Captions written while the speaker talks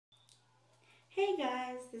Hey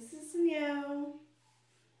guys, this is Danielle,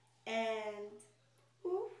 and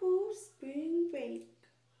woohoo, spring break.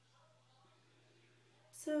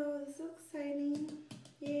 So this is exciting.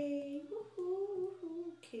 Yay, woohoo,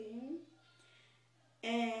 woohoo, okay.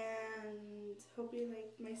 And hope you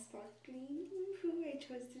like my sparkling. Woohoo, I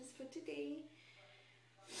chose this for today.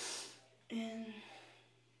 And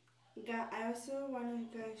I also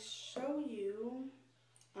want to guys show you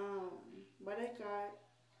what I got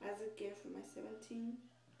as a gift for my 17th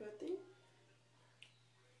birthday.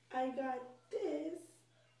 I got this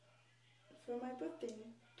for my birthday.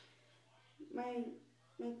 My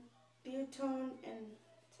dear Tone and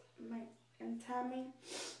Tammy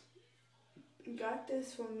got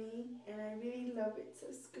this for me, and I really love it. So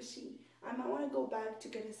squishy. I might want to go back to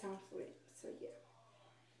get a sound for it. So yeah,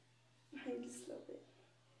 I just love it.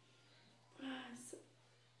 So,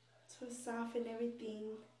 so soft and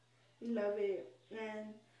everything. Love it.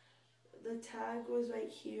 And the tag was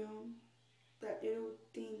right here. That little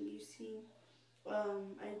thing you see.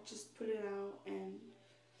 I just put it out and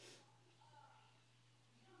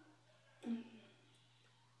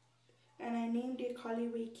I named it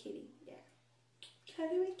Collyway Kitty. Yeah.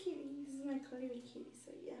 Collyway Kitty. This is my Collyway Kitty,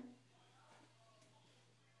 so yeah.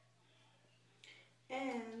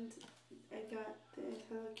 And I got the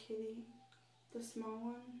Hello Kitty, the small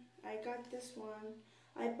one. I got this one.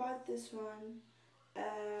 I bought this one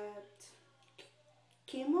at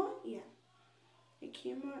Kmart. Yeah. At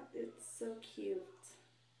Kmart, it's so cute.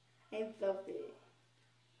 I love it.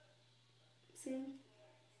 See?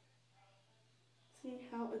 See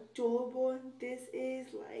how adorable this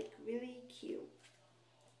is? Like, really cute.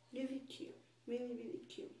 Really cute. Really, really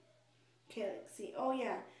cute. Okay, let's see. Oh,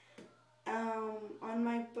 yeah. On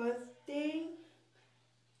my birthday,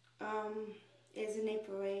 is in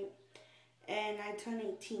April, right? And I turn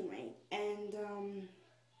 18, right? And,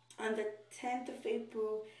 on the 10th of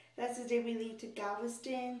April, that's the day we leave to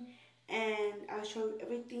Galveston. And I'll show you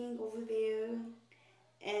everything over there.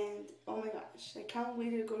 And, oh my gosh, I can't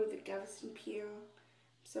wait to go to the Galveston Pier.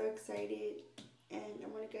 I'm so excited. And I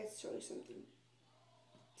want to guys show you something.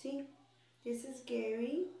 See? This is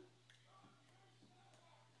Gary.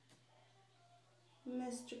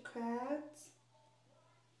 Mr. Krabs,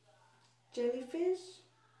 Jellyfish,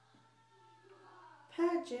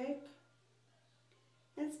 Patrick,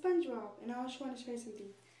 and SpongeBob. And I also want to show you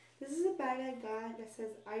something. This is a bag I got that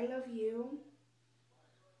says I love you.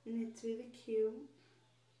 And it's really cute.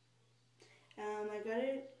 I got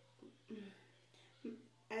it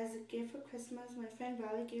as a gift for Christmas. My friend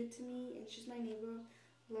Valley gave it to me, and she's my neighbor.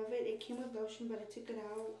 Love it. It came with lotion, but I took it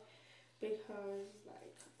out because,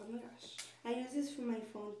 like, oh my gosh. I use this for my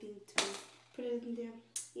phone thing too. Put it in there.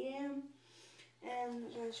 Yeah. And I'm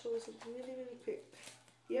going to show you something really, really quick.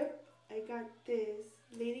 Yep, I got this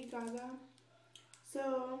Lady Gaga.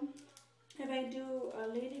 So, if I do a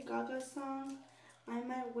Lady Gaga song, I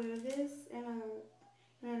might wear this in a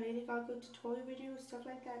Lady Gaga tutorial video, stuff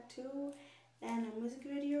like that too. And a music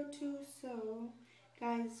video too. So,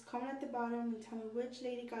 guys, comment at the bottom and tell me which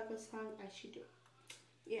Lady Gaga song I should do.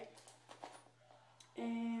 Yeah.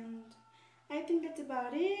 And I think that's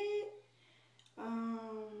about it.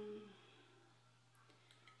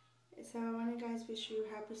 So I want to guys wish you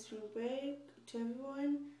happy spring break to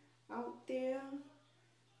everyone out there.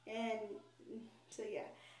 And so yeah,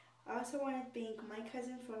 I also want to thank my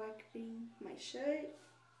cousin for liking my shirt.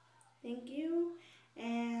 Thank you.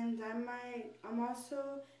 And I'm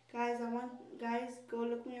also, guys, I want guys go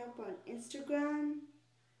look me up on Instagram.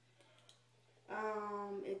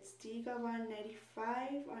 It's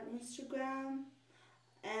dgavan95 on Instagram.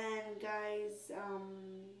 And guys,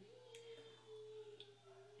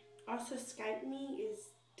 also Skype me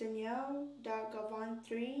is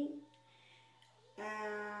Danielle.gavan3.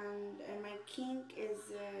 And my kink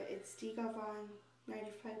is it's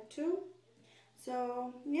dgavan95 too.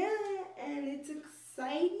 So yeah, and it's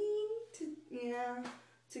exciting to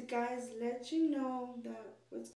to guys let you know that what's